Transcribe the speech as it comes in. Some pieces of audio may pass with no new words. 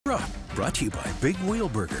Brought to you by Big Wheel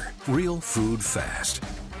Burger. Real food fast.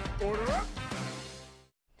 Order up.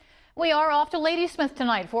 We are off to Ladysmith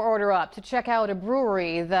tonight for Order Up to check out a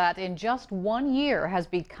brewery that in just 1 year has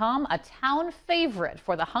become a town favorite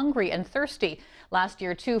for the hungry and thirsty. Last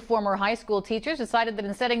year, 2 former high school teachers decided that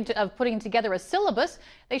instead of putting together a syllabus,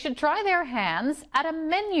 they should try their hands at a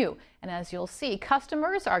menu. And as you'll see,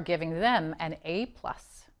 customers are giving them an A+.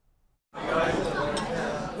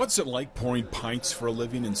 What's it like pouring pints for a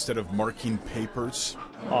living instead of marking papers?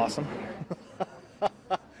 Awesome.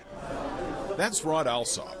 That's Rod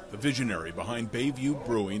Alsop, the visionary behind Bayview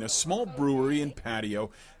Brewing, a small brewery and patio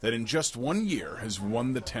that in just 1 year has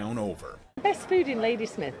won the town over. Best food in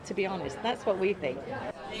Ladysmith, to be honest. That's what we think.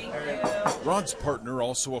 Rod's partner,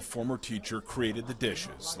 also a former teacher, created the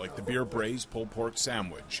dishes, like the beer braised pulled pork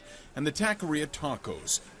sandwich and the taqueria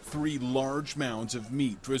tacos, 3 large mounds of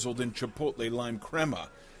meat drizzled in chipotle lime crema.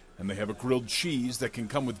 And they have a grilled cheese that can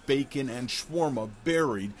come with bacon and shawarma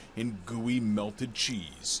buried in gooey melted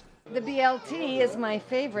cheese. The BLT is my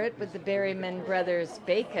favorite with the Berryman Brothers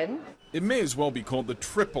bacon. It may as well be called the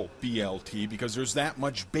triple BLT because there's that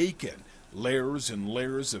much bacon. Layers and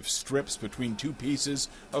layers of strips between 2 pieces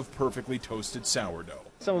of perfectly toasted sourdough.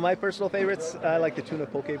 Some of my personal favorites, I like the tuna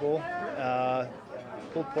poke bowl,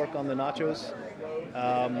 pulled pork on the nachos.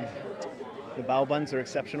 The bao buns are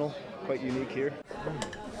exceptional, quite unique here.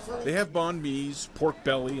 They have banh mi's, pork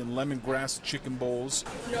belly, and lemongrass chicken bowls.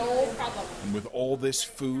 No problem. And with all this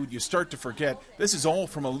food, you start to forget this is all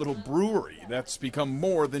from a little brewery that's become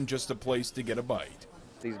more than just a place to get a bite.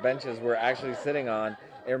 These benches we're actually sitting on,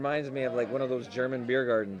 it reminds me of like one of those German beer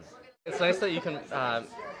gardens. It's nice that you can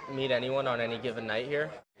meet anyone on any given night here.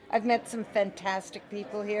 I've met some fantastic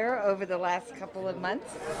people here over the last couple of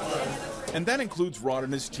months. And that includes Rod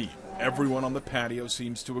and his team. Everyone on the patio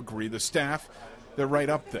seems to agree. The staff, they're right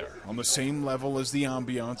up there, on the same level as the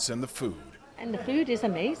ambiance and the food. And the food is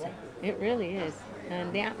amazing. It really is.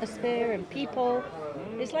 And the atmosphere and people.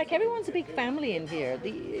 It's like everyone's a big family in here.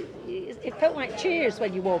 It felt like Cheers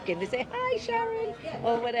when you walk in. They say, "Hi, Sharon,"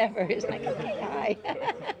 or whatever. It's like, okay, hi.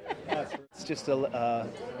 It's just a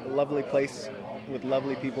lovely place with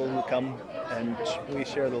lovely people who come, and we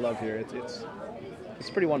share the love here. It's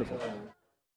pretty wonderful.